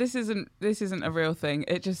 nah, this isn't a real thing.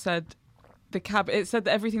 It just said it said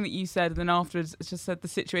that everything that you said, and then afterwards it just said the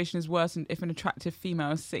situation is worsened if an attractive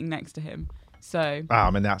female is sitting next to him. So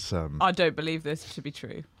I mean, that's I don't believe this to be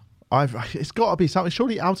true. it's got to be something.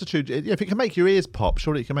 Surely altitude. If it can make your ears pop,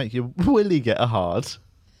 surely it can make your willy get a hard.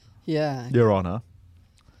 Yeah. Your Honour.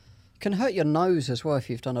 Can hurt your nose as well if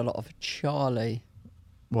you've done a lot of Charlie.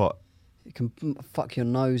 What? It can fuck your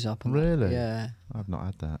nose up. Really? Yeah. I've not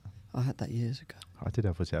had that. I had that years ago. I did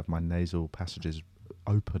obviously have my nasal passages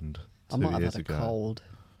opened I 2 might have years had a ago. cold.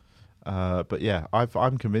 But yeah,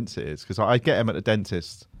 I'm convinced it is because I get them at the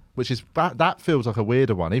dentist, which is that feels like a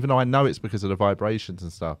weirder one, even though I know it's because of the vibrations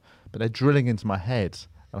and stuff. But they're drilling into my head,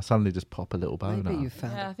 and I suddenly just pop a little boner. Maybe you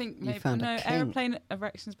found Yeah, a, I think you maybe found no a kink. aeroplane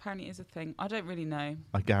erections apparently is a thing. I don't really know.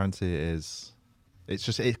 I guarantee it is. It's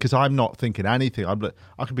just because I'm not thinking anything. I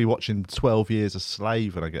could be watching 12 Years a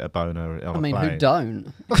Slave and I get a boner on I mean, a who plane.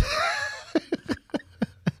 don't?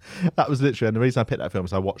 That was literally, and the reason I picked that film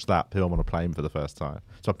is I watched that film on a plane for the first time.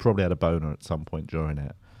 So I probably had a boner at some point during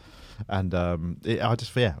it. And I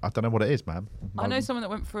don't know what it is, man. I know someone that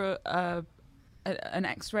went for an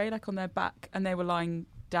X-ray like on their back, and they were lying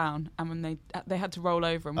down, and when they had to roll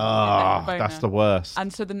over and walk, and they had a boner. That's the worst.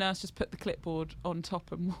 And so the nurse just put the clipboard on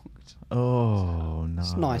top and walked. Oh no,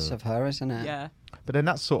 It's nice of her, isn't it? Yeah. But then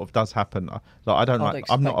that sort of does happen. Like I'm not a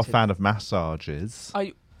expect it. fan of massages.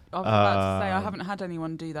 I was about to say I haven't had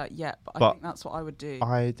anyone do that yet, but I but think that's what I would do.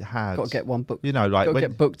 I had. Got to get one booked. You know, like Got to when,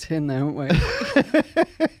 get booked in there, haven't we?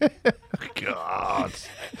 God.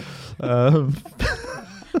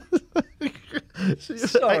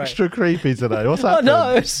 Sorry. Extra creepy today. What's Oh happened?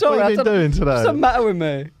 no, sorry. What have you been doing today? What's the matter with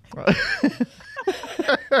me?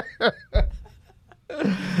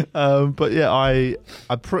 But yeah, I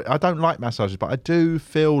don't like massages, but I do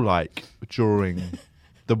feel like during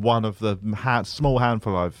the one of the small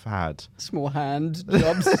handful I've had, Small hand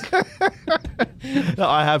jobs. that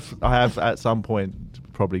I have at some point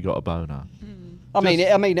probably got a boner. I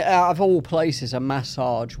mean, out of all places, a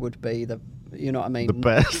massage would be the, you know what I mean, The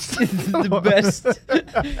best. the best.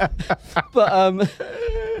 But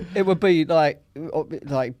it would be like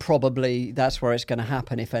probably that's where it's going to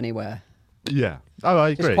happen, if anywhere. Yeah. Oh, I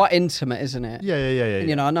agree. It's quite intimate, isn't it? Yeah. And,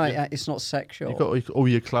 you know, I know it's not sexual. You've got all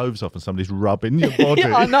your clothes off and somebody's rubbing your body.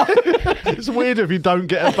 Yeah, I know. It's weird if you don't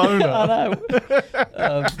get a boner. I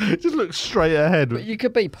know. Just look straight ahead. But you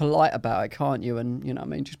could be polite about it, can't you? And, you know what I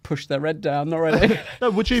mean, just push their head down, not really. No,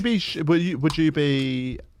 would you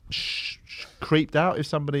be creeped out if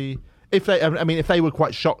somebody... If they were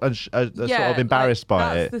quite shocked and sort of embarrassed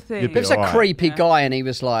by that's it, the thing. you'd If be it's a alright. creepy guy and he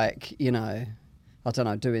was like, you know, I don't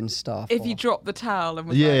know, doing stuff. If or- you drop the towel and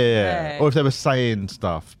was Yeah, like, yeah. "Hey." Or if they were saying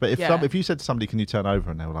stuff. But Yeah. if you said to somebody, "Can you turn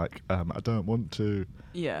over?" and they were like, "I don't want to,"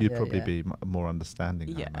 Yeah. you'd Yeah, probably yeah. be more understanding.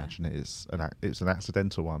 Yeah. I imagine it's an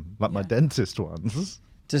accidental one, like my Yeah. dentist ones.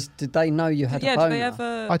 Did they know you had a Yeah, boner? do they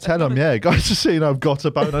ever... I tell them, yeah, guys, just so you know, I've got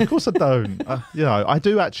a boner. Of course, I don't. You know, I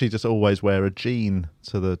do actually just always wear a jean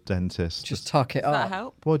to the dentist. Just tuck it Does that up.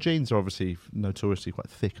 help? Well, jeans are obviously notoriously quite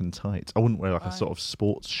thick and tight. I wouldn't wear like a Right. sort of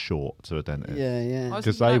sports short to a dentist. Yeah, yeah. I was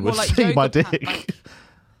Because thinking they more would like see my yoga dick. pant,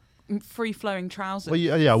 like free-flowing trousers. Well,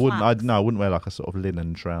 yeah, I wouldn't. flats. I wouldn't wear like a sort of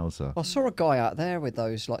linen trouser. I saw a guy out there with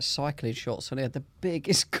those like cycling shorts, and he had the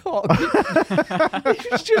biggest cock.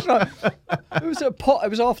 It was just like it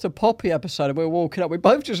was after Poppy episode, and we were walking up. We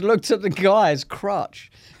both just looked at the guy's crutch.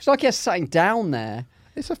 It's like he has something down there.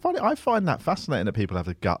 It's a funny. I find that fascinating that people have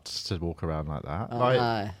the guts to walk around like that. I Like,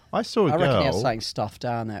 know. I saw a I reckon he had girl. something stuffed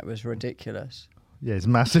down there. It was ridiculous. Yeah, his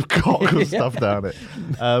massive cock and stuff down it.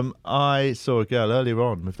 I saw a girl earlier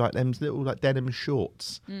on with like them little like denim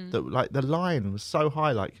shorts that like the line was so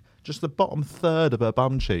high, like just the bottom third of her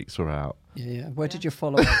bum cheeks were out. Yeah. Where did you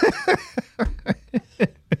follow?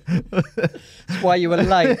 That's why you were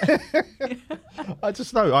late. I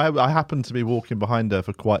just know. I happened to be walking behind her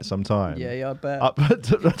for quite some time. Yeah, I bet. Up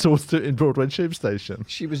towards in Broadway Tube Station.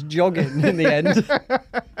 She was jogging in the end.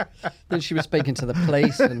 Then she was speaking to the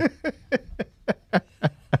police, and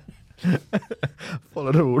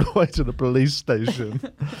Followed her all the way to the police station.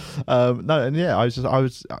 No, and yeah, I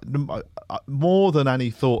was more than any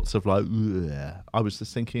thoughts of like, ugh, I was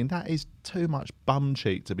just thinking that is too much bum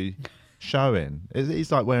cheek to be showing.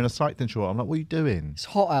 It's like wearing a cycling short. I'm like, what are you doing? it's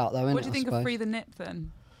hot out though, isn't What do you it, think I of suppose? Free the Nip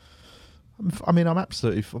then? I mean, I'm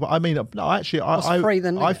absolutely. I mean, no, actually, What's free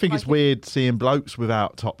then? I think it's Like weird seeing blokes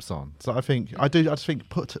without tops on. So I just think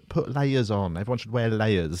put layers on. Everyone should wear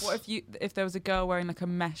layers. What if there was a girl wearing like a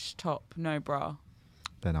mesh top, no bra?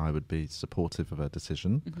 Then I would be supportive of her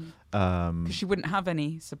decision. Because she wouldn't have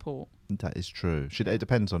any support. That is true. It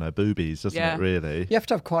depends on her boobies, doesn't Yeah. it? Really. You have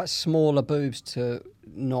to have quite smaller boobs to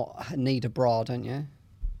not need a bra, don't you?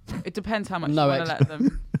 It depends how much No you want to let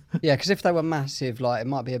them. Yeah, because if they were massive, like it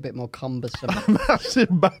might be a bit more cumbersome. Massive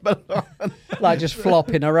Babylon. Like just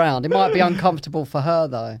flopping around. It might be uncomfortable for her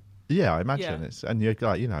though. Yeah, I imagine Yeah. it's, and you're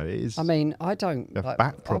like, you know, it is. I mean, I don't you have like,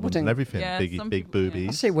 back I problems and wouldn't- everything. Yeah, big some big people- yeah. I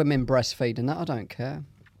boobies. see women breastfeeding that. I don't care.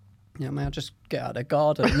 Yeah, I mean, I'll just get out of the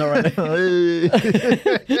garden already.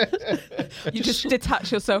 You just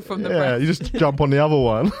detach yourself from the Yeah, breast. you just jump on the other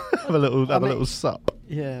one. have a little sup.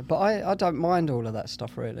 Yeah, but I don't mind all of that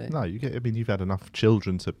stuff really. No, you get. I mean, you've had enough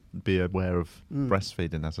children to be aware of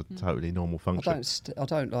breastfeeding as a totally normal I function. I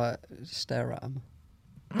don't like stare at them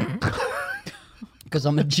because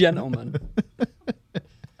I'm a gentleman.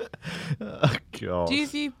 Oh, God. Do you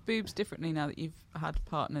view boobs differently now that you've had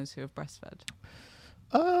partners who have breastfed?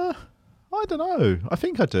 I don't know. I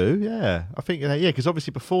think I do. Yeah, I think because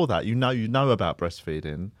obviously before that, you know about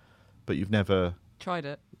breastfeeding, but you've never. Tried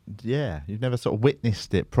it? Yeah, you've never sort of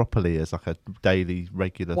witnessed it properly as like a daily,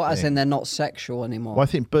 regular What, thing. as in they're not sexual anymore? Well, I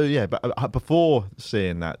think, but before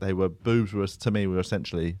seeing that, boobs were to me were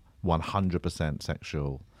essentially 100%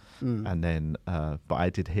 sexual, and then, but I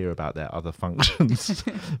did hear about their other functions,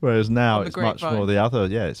 whereas now On the it's much grapevine. more the other.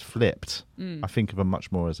 Yeah, it's flipped. I think of them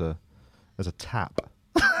much more as a tap.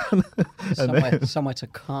 somewhere to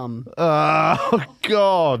come. Oh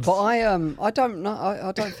God! But I don't know.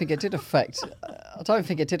 I don't think it did affect. I don't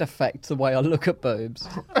think it did affect the way I look at boobs.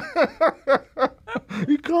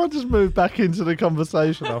 You can't just move back into the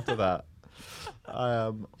conversation after that.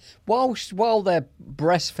 While they're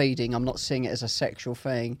breastfeeding, I'm not seeing it as a sexual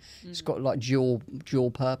thing. It's got like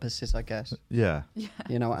dual purposes, I guess. Yeah,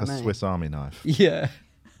 You know what a I mean? Swiss Army knife. Yeah.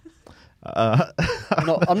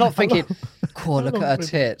 I'm not thinking. Cool, look at her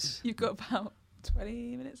tits. You've got about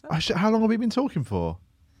 20 minutes left? How long have we been talking for?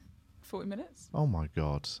 40 minutes? Oh my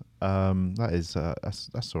god, that is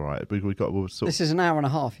that's all right. We'll sort. This is an hour and a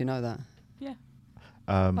half. You know that. Yeah.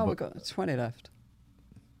 We've got 20 left.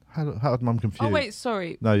 How I'm confused. Oh, wait,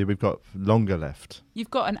 sorry. No, we've got longer left. You've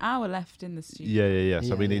got an hour left in the studio. Yeah. So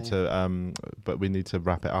Yeah, we need yeah. to, but we need to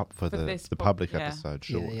wrap it up for the public yeah. episode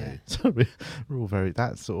Yeah, shortly. yeah. So we're all very.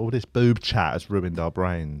 That's all this boob chat has ruined our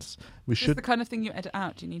brains. We Is this should. the kind of thing you edit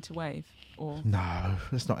out? Do you need to wave? Or No,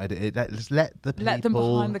 let's not edit it. Let's let the people Let them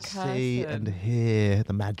behind the see curtain. and hear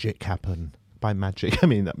the magic happen. By magic, I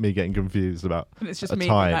mean that me getting confused about and it's just a me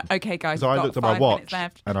time. being like, okay, guys, So I we've looked got at my 5 minutes watch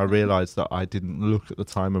left. and I realised that I didn't look at the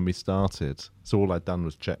time when we started. So all I'd done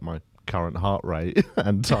was check my current heart rate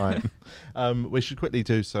and time. We should quickly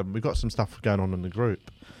do some. We've got some stuff going on in the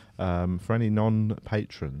group. For any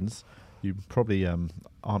non-patrons, you probably aren't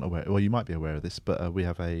aware. Well, you might be aware of this, but we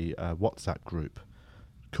have a WhatsApp group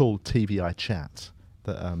called TVI Chat.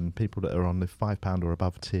 That people that are on the £5 or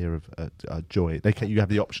above tier of join. You have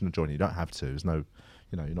the option to join. You don't have to. There's no,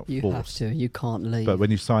 you're not You forced. have to. You can't leave. But when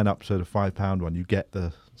you sign up to the £5 one, you get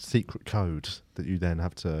the secret code that you then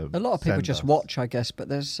have to. A lot of people send just us. watch, I guess, but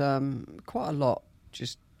there's quite a lot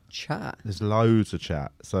just chat. There's loads of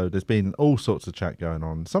chat. So there's been all sorts of chat going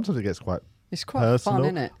on. Sometimes it gets quite It's quite personal. fun,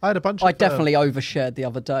 isn't it? I had a bunch of. I definitely overshared the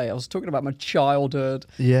other day. I was talking about my childhood.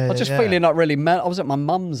 Yeah. I was just yeah. feeling like really I was at my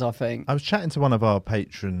mum's, I think. I was chatting to one of our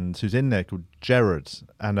patrons who's in there called Jared,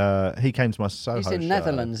 and he came to my Soho He's in show.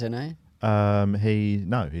 Netherlands, isn't he? He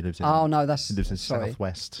lives in. Oh no, that's He lives in sorry.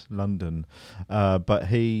 southwest London, but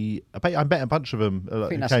I met a bunch of them who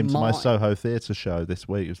think that's came to my mine. Soho Theatre show this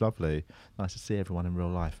week. It was lovely, nice to see everyone in real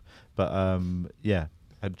life. But yeah,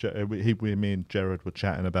 and me and Jared were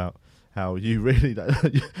chatting about how you really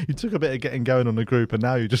you took a bit of getting going on the group, and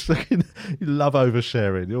now you just you love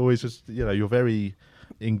oversharing. You always just you're very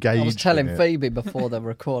engaged. I was telling in it. Phoebe before the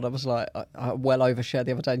record, I was like, I well overshared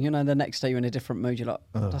the other day. And the next day you're in a different mood. You're like,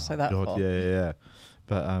 what did I say that God, for? yeah.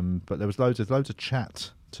 But there was loads of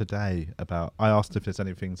chat today about. I asked if there's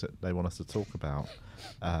any things that they want us to talk about.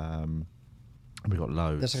 We got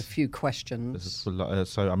loads. There's a few questions.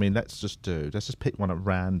 So I mean, let's just pick one at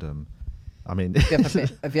random. I mean,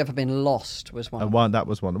 Have you ever been lost? Was one. and that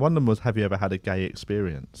was one. One of them was, have you ever had a gay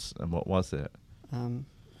experience? And what was it?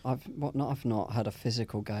 I've not had a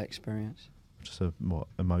physical gay experience. Just a more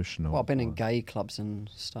emotional. Well, I've been in or- gay clubs and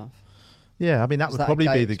stuff. Yeah, I mean that Is would that a probably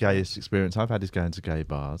gay be the gayest experience I've had is going to gay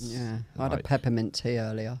bars. Yeah, I had a Like- peppermint tea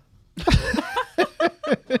earlier.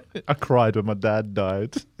 I cried when my dad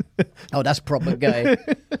died. Oh, that's proper gay.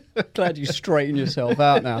 Glad you straightened yourself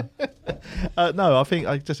out now. No, I think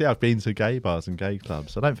I've been to gay bars and gay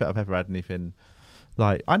clubs. I don't think I've ever had anything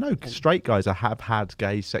like. I know straight guys have had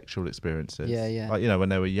gay sexual experiences. Yeah, yeah. Like when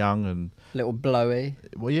they were young and Little blowy.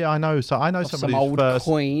 well, yeah, I know. So I know Off somebody some whose old first.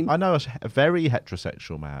 queen. I know a very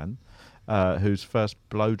heterosexual man whose first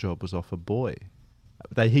blowjob was off a boy.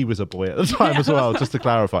 He was a boy at the time as well. Just to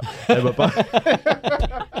clarify, they were both.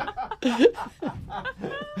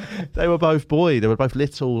 They were both boys. They were both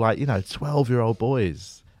little, 12-year-old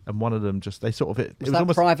boys. And one of them just, they sort of, it Was was that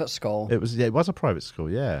almost, private school? it was a private school,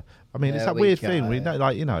 yeah. I mean, it's There that we weird thing. We go.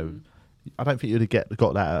 know, I don't think you'd have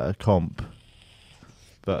got that at a comp.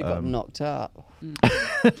 But, You got knocked out.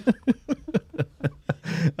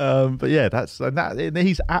 but yeah, and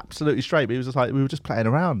he's absolutely straight. But he was just like, we were just playing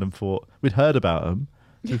around and thought, we'd heard about him.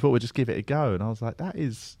 So we thought we'd just give it a go. And I was like, that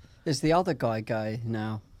is, Is the other guy gay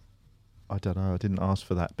now? I don't know. I didn't ask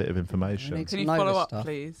for that bit of information. need Can to you know follow this up, stuff.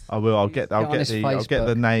 please? I will. I'll Please. get on his the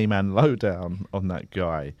Facebook. name and lowdown on that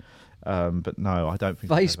guy. But no, I don't think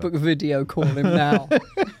I've Facebook video call him now.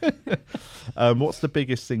 ever. What's the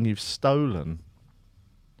biggest thing you've stolen?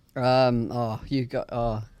 You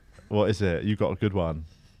got. What is it? You got a good one.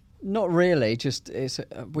 Not really. Just it's.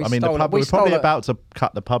 We I mean, stole it. we're probably stole it- about to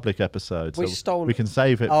cut the public episode, We so stole- we can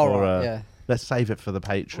save it Oh, for. right, yeah. Let's save it for the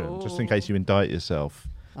patron, just in case you indict yourself.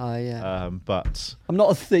 Oh yeah. But I'm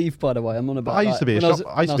not a thief, by the way. I'm on about. I used to be when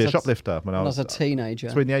a shoplifter when I When I was was a teenager.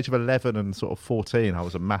 between the age of 11 and sort of 14. I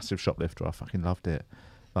was a massive shoplifter. I fucking loved it.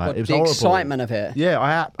 What, It was the horrible. excitement of it.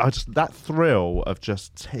 Yeah, I just that thrill of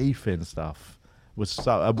just teething stuff was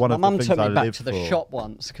so one My of the mum things took I me back lived to the for. shop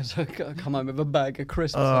once because I come home with a bag of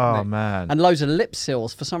crisps. Oh and man! And loads of lip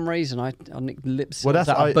seals. For some reason, I nicked lip seals that's-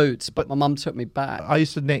 out of boots, but my mum took me back. I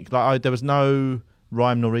used to nick there was no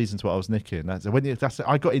rhyme nor reason to what I was nicking. I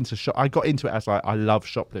got into I got into it as I love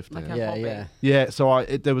shoplifting. Like a yeah, hobby. yeah. Yeah, so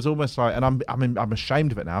there was almost like, and I'm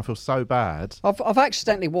ashamed of it now. I feel so bad. I've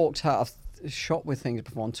accidentally walked out of shop with things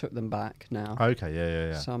before and took them back now. Okay,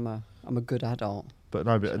 yeah. So I'm a good adult. But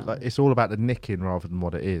no, but like, it's all about the nicking rather than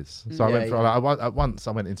what it is. So I went for at once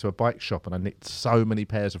I went into a bike shop and I nicked so many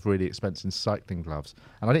pairs of really expensive cycling gloves,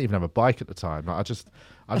 and I didn't even have a bike at the time. Like,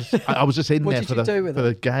 I was just in there for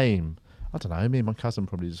the game. I don't know. Me and my cousin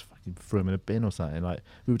probably just fucking threw them in a bin or something. Like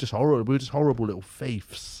we were just horrible. We were just horrible little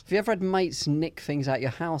thieves. Have you ever had mates nick things out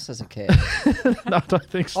your house as a kid? No, I don't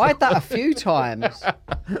think so. I had that a few times.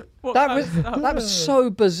 That was so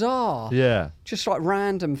bizarre. Yeah. Just like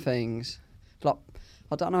random things, like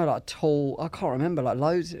I don't know, like tall. I can't remember. Like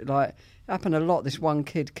loads. Like it happened a lot. This one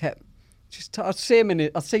kid kept. I see him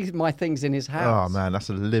I see my things in his house. Oh man, that's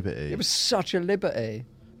a liberty. It was such a liberty.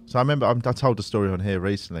 So I remember I told the story on here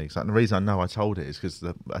recently. And the reason I know I told it is because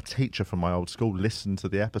a teacher from my old school listened to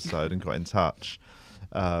the episode and got in touch.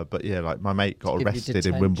 But yeah, like my mate got arrested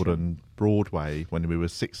in Wimbledon Broadway when we were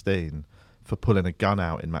 16 for pulling a gun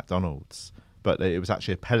out in McDonald's. But it was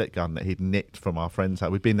actually a pellet gun that he'd nicked from our friend's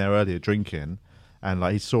house. We'd been there earlier drinking, and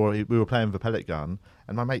like we were playing with a pellet gun,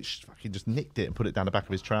 and my mate fucking just nicked it and put it down the back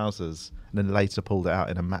of his trousers, and then later pulled it out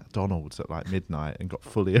in a McDonald's at like midnight and got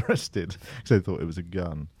fully arrested because they thought it was a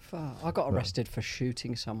gun. I got arrested for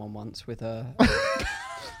shooting someone once with a.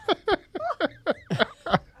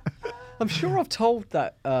 I'm sure I've told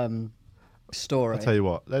that story. I'll tell you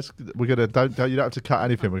what. You don't have to cut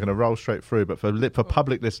anything. We're going to roll straight through. But for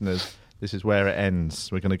public listeners, this is where it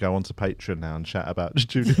ends. We're going to go on to Patreon now and chat about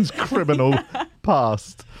Julian's criminal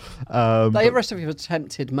past. They arrested me for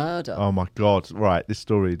attempted murder. Oh my God! Right, this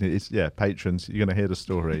story is patrons. You're going to hear the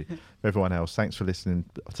story. For everyone else, thanks for listening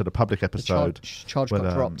to the public episode. The charge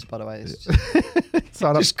got dropped, by the way.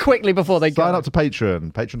 Just quickly before they go. Sign up to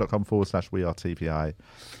Patreon. Patreon.com/WeAreTVI.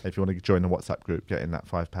 If you want to join the WhatsApp group, get in that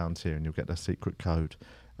 £5 tier and you'll get the secret code.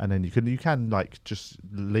 And then you can like just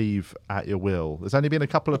leave at your will. There's only been a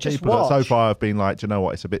couple of people that so far have been like, do you know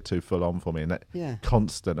what, it's a bit too full on for me, and that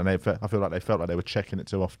constant, and I feel like they felt like they were checking it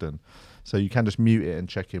too often. So you can just mute it and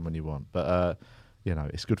check in when you want. But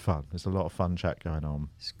it's good fun. There's a lot of fun chat going on.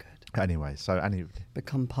 It's good. Anyway,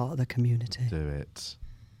 become part of the community. Do it.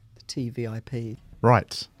 The TVIP.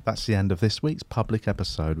 Right, that's the end of this week's public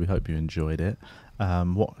episode. We hope you enjoyed it.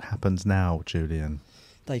 What happens now, Julian?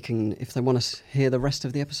 They can, if they want to hear the rest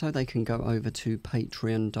of the episode, they can go over to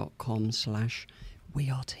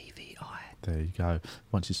patreon.com/WeAreTVI. There you go.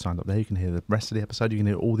 Once you signed up there, you can hear the rest of the episode. You can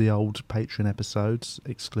hear all the old Patreon episodes,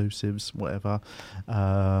 exclusives, whatever.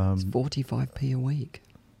 It's 45p a week.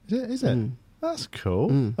 Is it? That's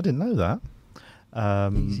cool. I didn't know that.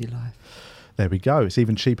 Easy life. There we go. It's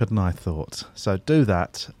even cheaper than I thought. So do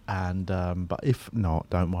that. And but if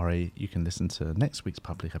not, don't worry. You can listen to next week's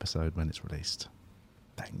public episode when it's released.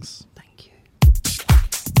 Thanks. Thank you.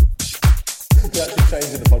 You're actually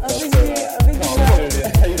changing the podcast. If you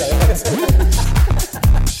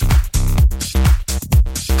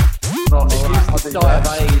used to die of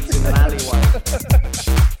AIDS in an alleyway.